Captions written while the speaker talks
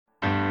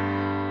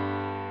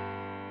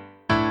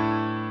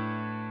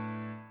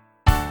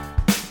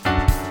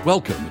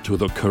Welcome to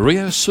the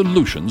Career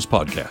Solutions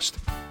Podcast.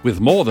 With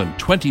more than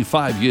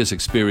 25 years'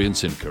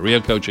 experience in career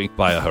coaching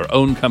via her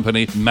own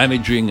company,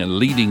 managing and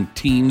leading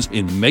teams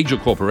in major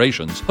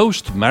corporations,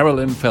 host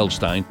Marilyn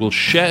Feldstein will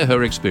share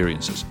her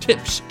experiences,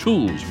 tips,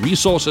 tools,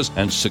 resources,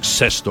 and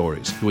success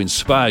stories to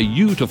inspire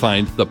you to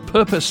find the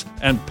purpose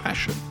and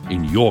passion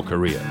in your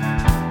career.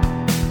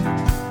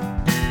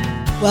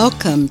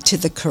 Welcome to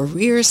the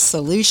Career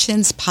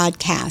Solutions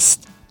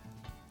Podcast.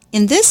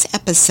 In this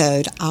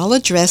episode, I'll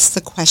address the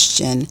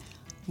question,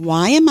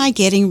 why am I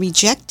getting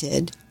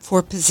rejected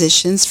for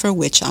positions for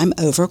which I'm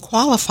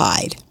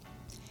overqualified?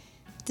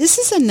 This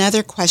is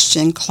another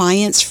question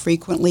clients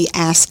frequently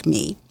ask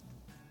me.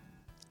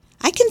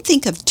 I can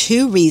think of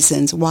two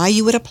reasons why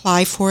you would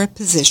apply for a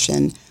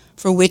position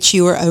for which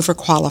you are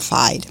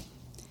overqualified.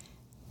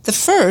 The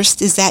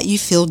first is that you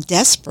feel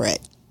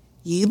desperate.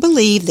 You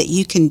believe that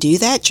you can do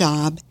that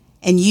job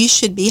and you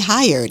should be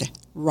hired,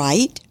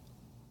 right?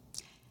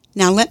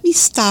 Now let me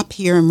stop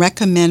here and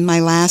recommend my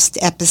last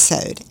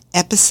episode,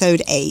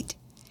 episode 8.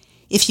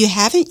 If you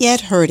haven't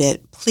yet heard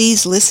it,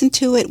 please listen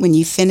to it when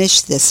you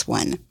finish this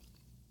one.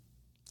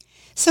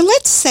 So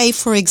let's say,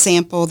 for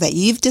example, that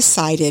you've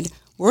decided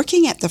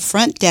working at the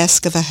front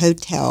desk of a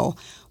hotel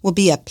will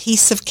be a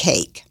piece of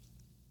cake.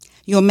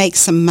 You'll make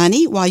some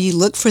money while you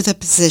look for the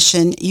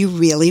position you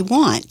really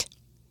want.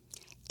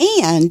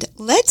 And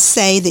let's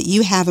say that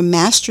you have a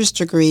master's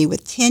degree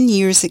with 10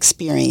 years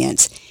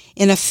experience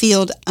in a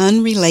field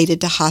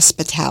unrelated to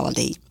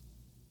hospitality.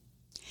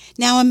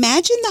 Now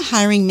imagine the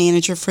hiring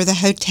manager for the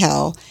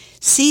hotel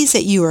sees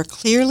that you are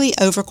clearly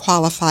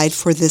overqualified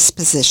for this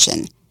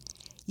position.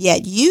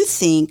 Yet you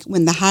think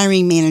when the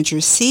hiring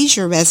manager sees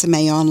your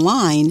resume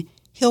online,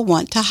 he'll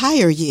want to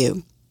hire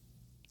you.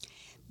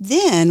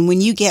 Then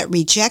when you get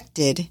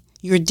rejected,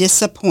 you're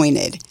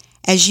disappointed,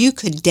 as you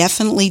could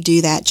definitely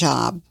do that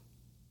job.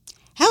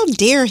 How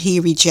dare he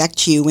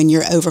reject you when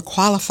you're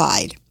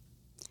overqualified?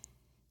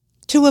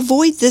 To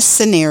avoid this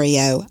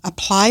scenario,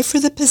 apply for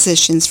the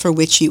positions for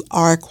which you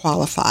are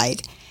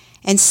qualified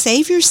and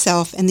save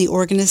yourself and the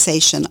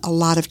organization a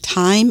lot of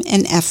time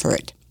and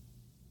effort.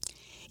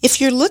 If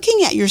you're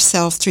looking at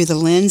yourself through the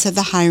lens of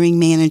the hiring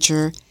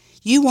manager,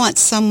 you want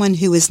someone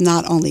who is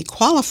not only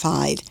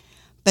qualified,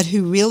 but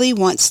who really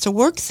wants to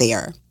work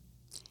there.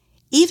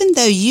 Even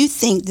though you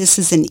think this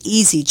is an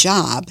easy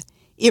job,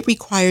 it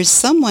requires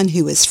someone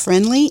who is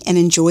friendly and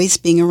enjoys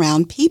being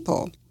around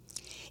people.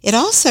 It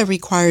also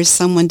requires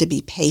someone to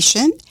be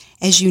patient,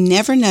 as you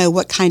never know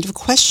what kind of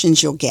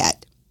questions you'll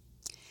get.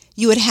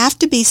 You would have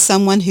to be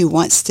someone who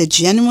wants to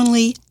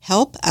genuinely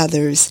help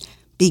others,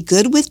 be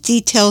good with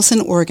details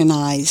and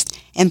organized,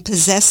 and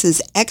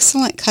possesses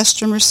excellent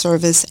customer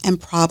service and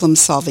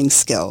problem-solving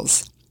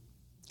skills.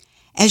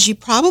 As you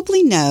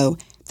probably know,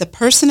 the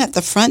person at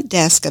the front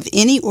desk of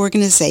any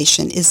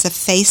organization is the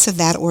face of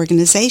that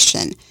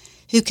organization,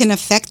 who can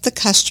affect the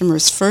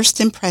customer's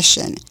first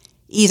impression,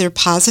 either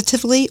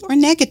positively or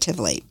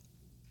negatively.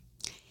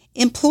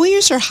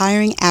 Employers are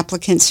hiring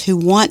applicants who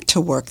want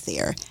to work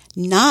there,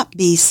 not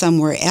be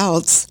somewhere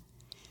else.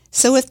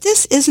 So if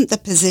this isn't the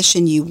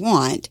position you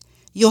want,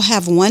 you'll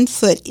have one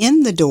foot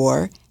in the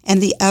door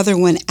and the other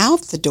one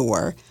out the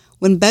door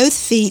when both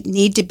feet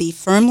need to be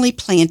firmly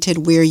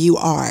planted where you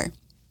are.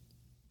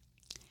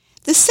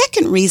 The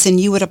second reason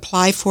you would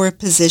apply for a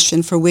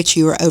position for which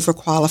you are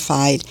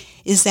overqualified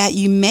is that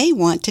you may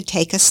want to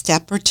take a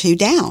step or two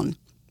down.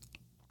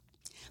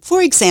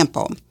 For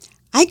example,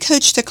 I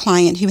coached a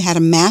client who had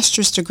a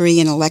master's degree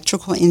in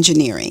electrical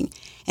engineering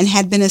and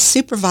had been a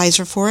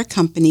supervisor for a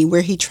company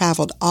where he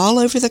traveled all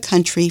over the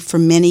country for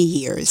many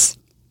years.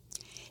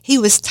 He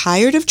was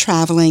tired of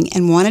traveling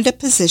and wanted a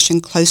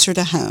position closer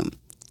to home.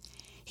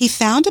 He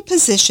found a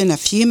position a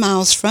few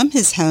miles from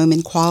his home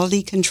in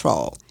quality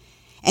control,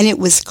 and it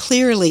was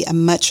clearly a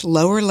much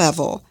lower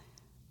level,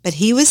 but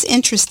he was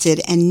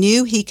interested and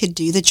knew he could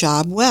do the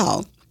job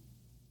well.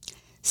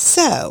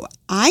 So,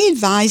 I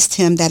advised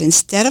him that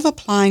instead of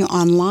applying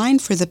online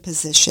for the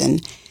position,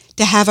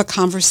 to have a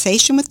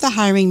conversation with the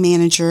hiring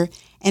manager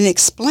and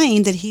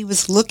explain that he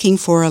was looking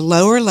for a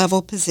lower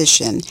level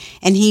position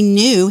and he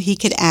knew he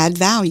could add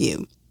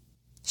value.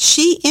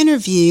 She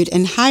interviewed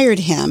and hired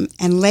him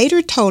and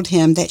later told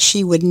him that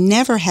she would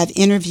never have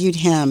interviewed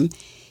him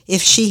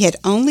if she had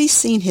only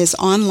seen his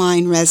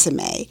online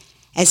resume,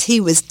 as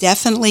he was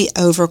definitely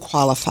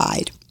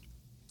overqualified.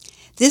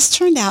 This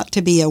turned out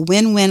to be a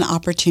win-win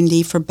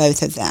opportunity for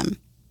both of them.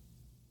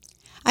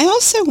 I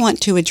also want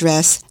to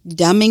address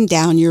dumbing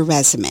down your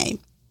resume.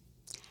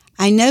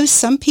 I know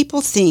some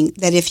people think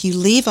that if you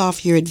leave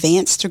off your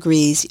advanced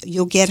degrees,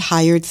 you'll get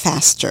hired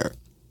faster.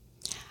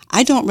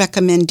 I don't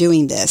recommend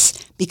doing this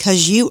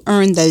because you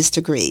earned those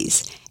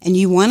degrees and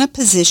you want a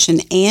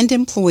position and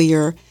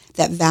employer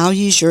that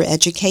values your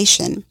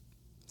education.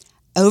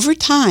 Over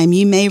time,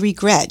 you may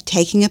regret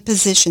taking a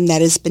position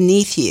that is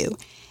beneath you,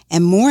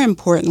 and more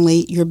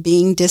importantly, you're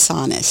being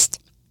dishonest.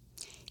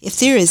 If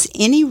there is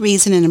any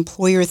reason an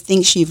employer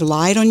thinks you've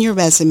lied on your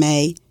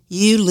resume,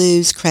 you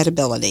lose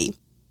credibility.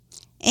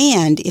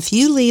 And if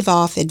you leave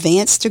off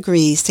advanced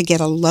degrees to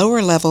get a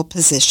lower level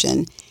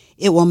position,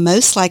 It will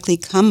most likely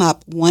come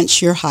up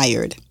once you're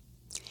hired.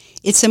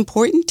 It's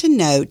important to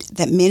note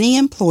that many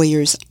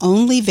employers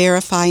only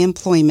verify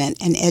employment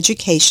and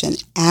education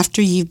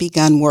after you've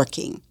begun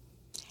working.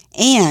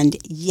 And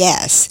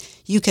yes,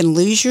 you can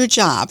lose your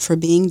job for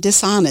being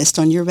dishonest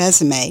on your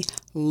resume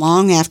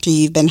long after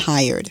you've been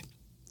hired.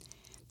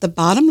 The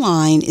bottom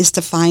line is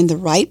to find the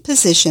right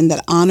position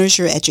that honors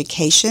your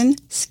education,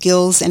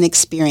 skills, and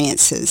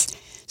experiences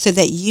so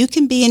that you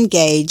can be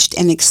engaged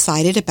and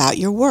excited about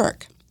your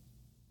work.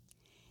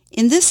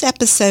 In this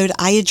episode,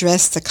 I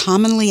address the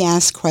commonly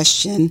asked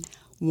question,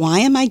 why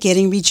am I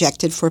getting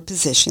rejected for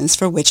positions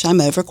for which I'm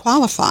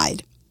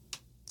overqualified?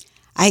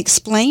 I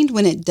explained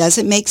when it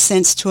doesn't make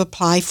sense to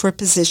apply for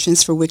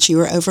positions for which you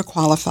are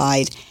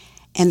overqualified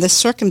and the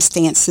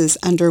circumstances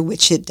under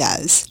which it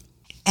does.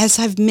 As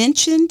I've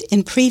mentioned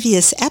in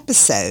previous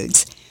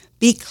episodes,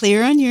 be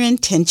clear on your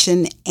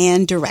intention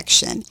and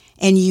direction,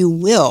 and you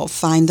will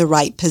find the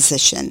right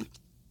position.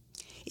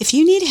 If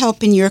you need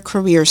help in your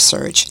career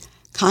search,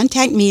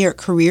 contact me at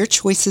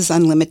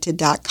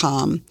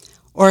careerchoicesunlimited.com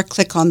or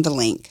click on the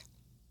link.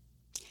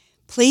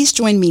 Please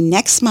join me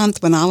next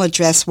month when I'll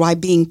address why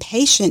being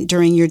patient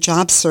during your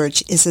job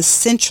search is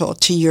essential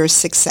to your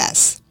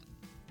success.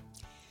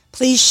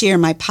 Please share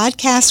my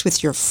podcast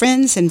with your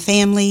friends and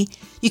family.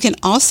 You can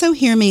also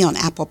hear me on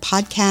Apple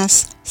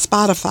Podcasts,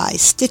 Spotify,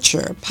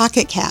 Stitcher,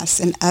 Pocket Casts,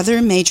 and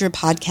other major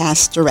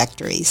podcast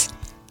directories.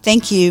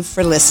 Thank you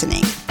for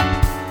listening.